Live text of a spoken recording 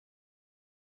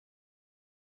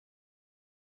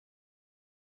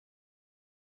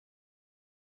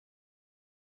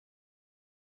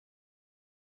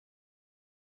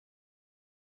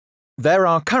There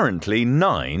are currently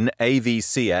 9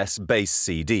 AVCS base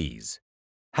CDs.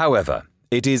 However,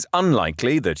 it is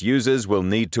unlikely that users will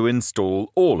need to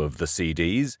install all of the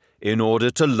CDs in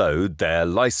order to load their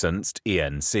licensed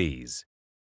ENCs.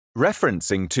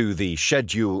 Referencing to the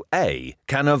Schedule A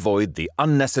can avoid the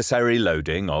unnecessary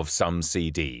loading of some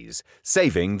CDs,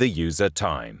 saving the user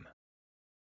time.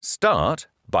 Start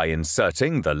by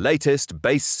inserting the latest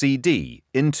base CD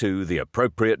into the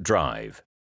appropriate drive.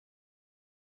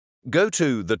 Go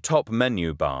to the top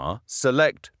menu bar,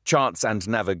 select Charts and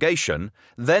Navigation,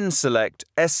 then select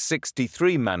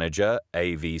S63 Manager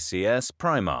AVCS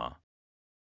Primar.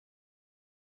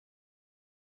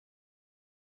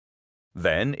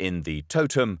 Then, in the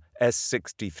Totem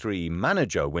S63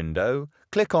 Manager window,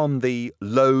 click on the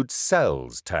Load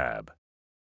Cells tab.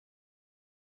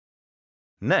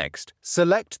 Next,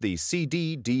 select the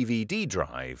CD/DVD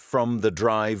drive from the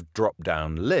drive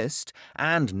drop-down list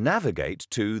and navigate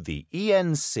to the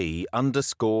ENC_root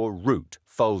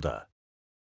folder.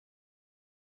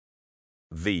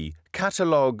 The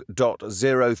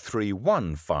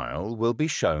catalog.031 file will be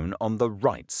shown on the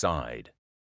right side.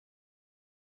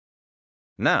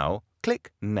 Now,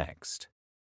 click Next.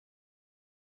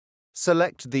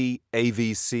 Select the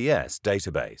AVCS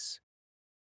database.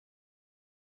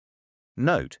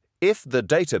 Note, if the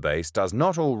database does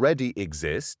not already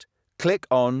exist, click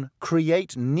on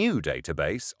Create New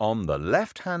Database on the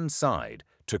left-hand side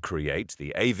to create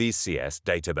the AVCS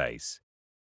database.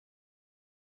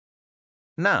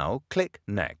 Now, click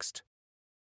Next.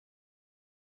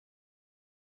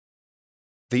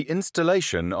 The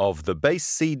installation of the base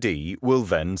CD will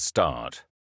then start.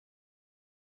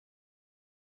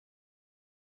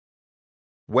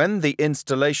 When the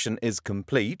installation is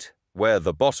complete, where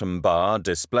the bottom bar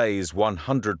displays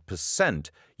 100%,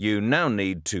 you now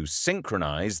need to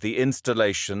synchronize the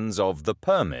installations of the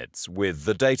permits with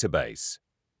the database.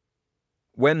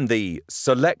 When the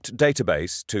Select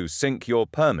Database to Sync Your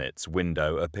Permits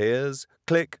window appears,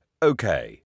 click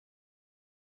OK.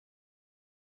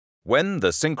 When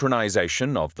the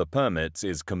synchronization of the permits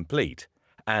is complete,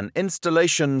 an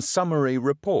installation summary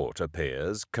report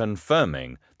appears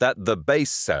confirming that the base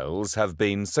cells have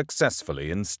been successfully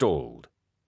installed.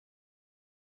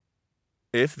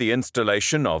 If the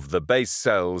installation of the base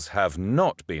cells have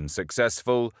not been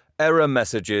successful, error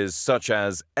messages such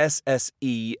as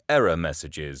SSE error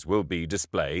messages will be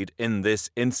displayed in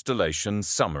this installation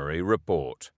summary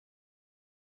report.